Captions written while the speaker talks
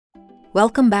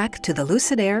Welcome back to the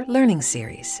Lucid Air learning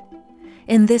series.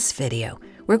 In this video,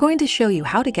 we're going to show you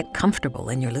how to get comfortable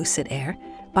in your Lucid Air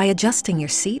by adjusting your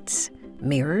seats,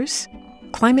 mirrors,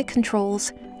 climate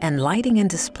controls, and lighting and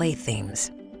display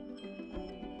themes.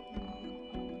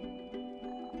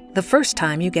 The first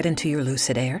time you get into your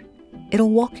Lucid Air,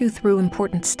 it'll walk you through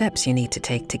important steps you need to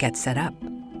take to get set up.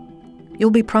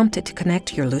 You'll be prompted to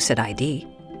connect your Lucid ID,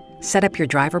 set up your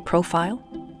driver profile,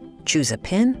 choose a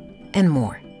PIN, and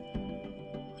more.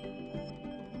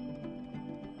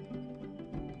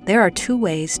 There are two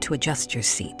ways to adjust your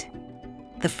seat.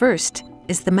 The first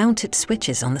is the mounted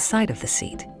switches on the side of the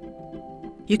seat.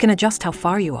 You can adjust how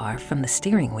far you are from the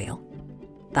steering wheel,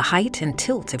 the height and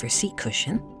tilt of your seat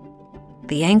cushion,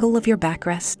 the angle of your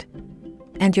backrest,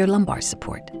 and your lumbar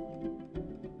support.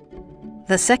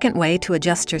 The second way to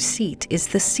adjust your seat is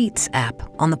the Seats app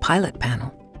on the Pilot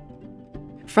panel.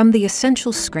 From the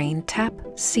Essentials screen, tap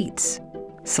Seats,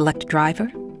 select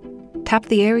Driver, tap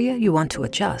the area you want to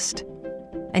adjust,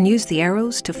 and use the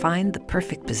arrows to find the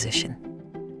perfect position.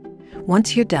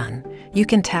 Once you're done, you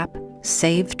can tap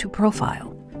Save to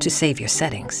Profile to save your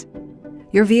settings.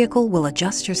 Your vehicle will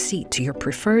adjust your seat to your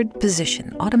preferred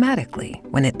position automatically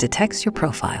when it detects your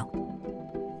profile.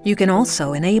 You can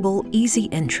also enable Easy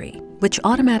Entry, which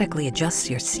automatically adjusts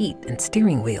your seat and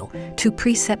steering wheel to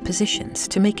preset positions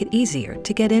to make it easier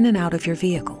to get in and out of your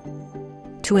vehicle.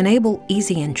 To enable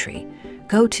Easy Entry,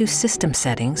 go to System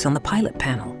Settings on the Pilot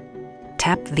panel.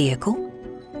 Tap Vehicle,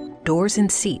 Doors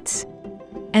and Seats,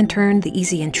 and turn the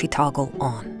Easy Entry toggle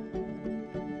on.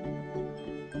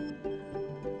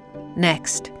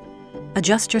 Next,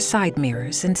 adjust your side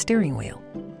mirrors and steering wheel.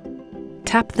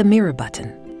 Tap the Mirror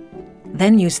button,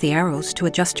 then use the arrows to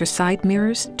adjust your side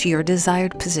mirrors to your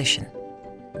desired position.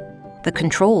 The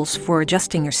controls for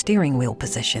adjusting your steering wheel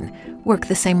position work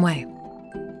the same way.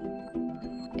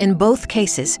 In both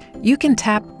cases, you can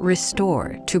tap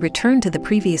Restore to return to the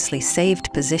previously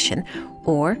saved position,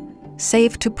 or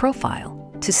Save to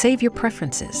Profile to save your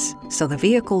preferences so the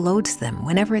vehicle loads them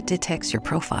whenever it detects your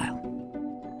profile.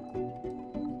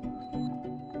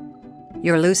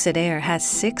 Your Lucid Air has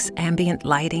 6 ambient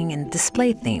lighting and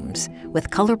display themes with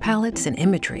color palettes and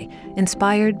imagery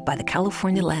inspired by the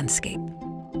California landscape.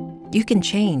 You can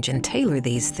change and tailor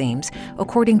these themes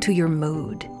according to your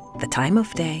mood, the time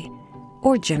of day,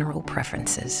 or general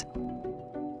preferences.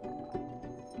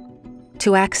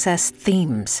 To access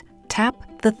themes, tap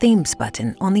the Themes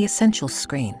button on the Essentials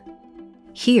screen.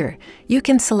 Here, you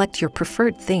can select your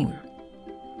preferred theme.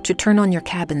 To turn on your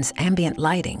cabin's ambient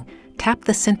lighting, tap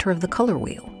the center of the color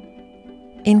wheel.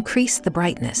 Increase the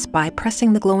brightness by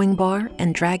pressing the glowing bar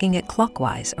and dragging it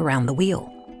clockwise around the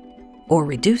wheel, or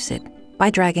reduce it by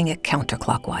dragging it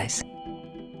counterclockwise.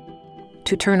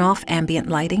 To turn off ambient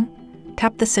lighting,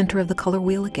 tap the center of the color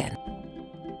wheel again.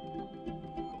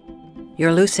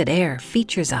 Your Lucid Air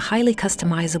features a highly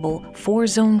customizable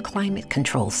 4-zone climate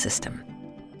control system.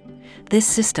 This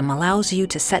system allows you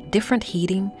to set different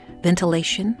heating,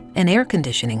 ventilation, and air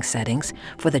conditioning settings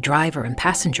for the driver and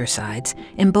passenger sides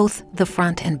in both the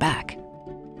front and back.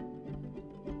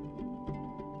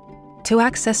 To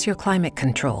access your climate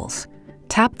controls,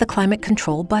 tap the Climate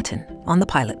Control button on the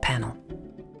Pilot panel.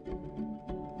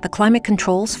 The climate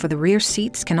controls for the rear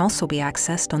seats can also be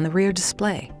accessed on the rear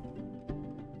display.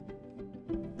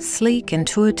 Sleek,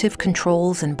 intuitive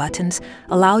controls and buttons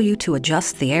allow you to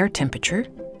adjust the air temperature,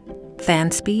 fan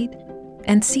speed,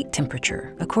 and seat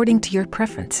temperature according to your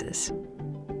preferences.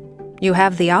 You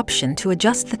have the option to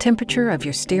adjust the temperature of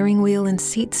your steering wheel and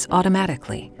seats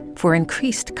automatically for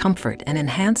increased comfort and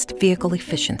enhanced vehicle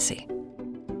efficiency.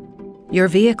 Your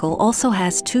vehicle also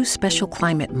has 2 special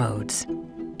climate modes.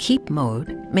 Keep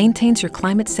mode maintains your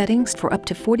climate settings for up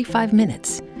to 45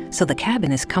 minutes, so the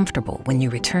cabin is comfortable when you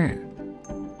return.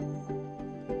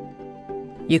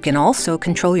 You can also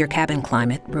control your cabin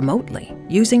climate remotely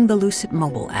using the Lucid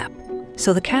mobile app,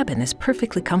 so the cabin is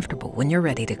perfectly comfortable when you're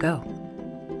ready to go.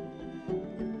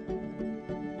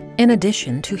 In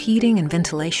addition to heating and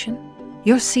ventilation,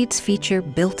 your seats feature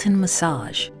built-in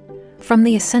massage. From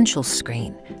the Essentials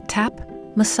screen, tap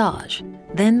Massage,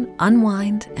 then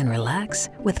unwind and relax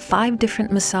with 5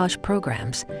 different massage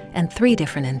programs and 3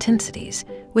 different intensities,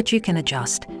 which you can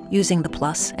adjust using the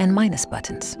plus and minus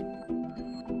buttons.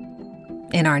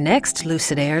 In our next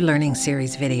Lucid Air Learning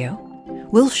Series video,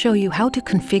 we'll show you how to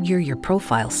configure your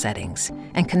profile settings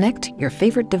and connect your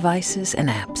favorite devices and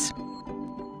apps.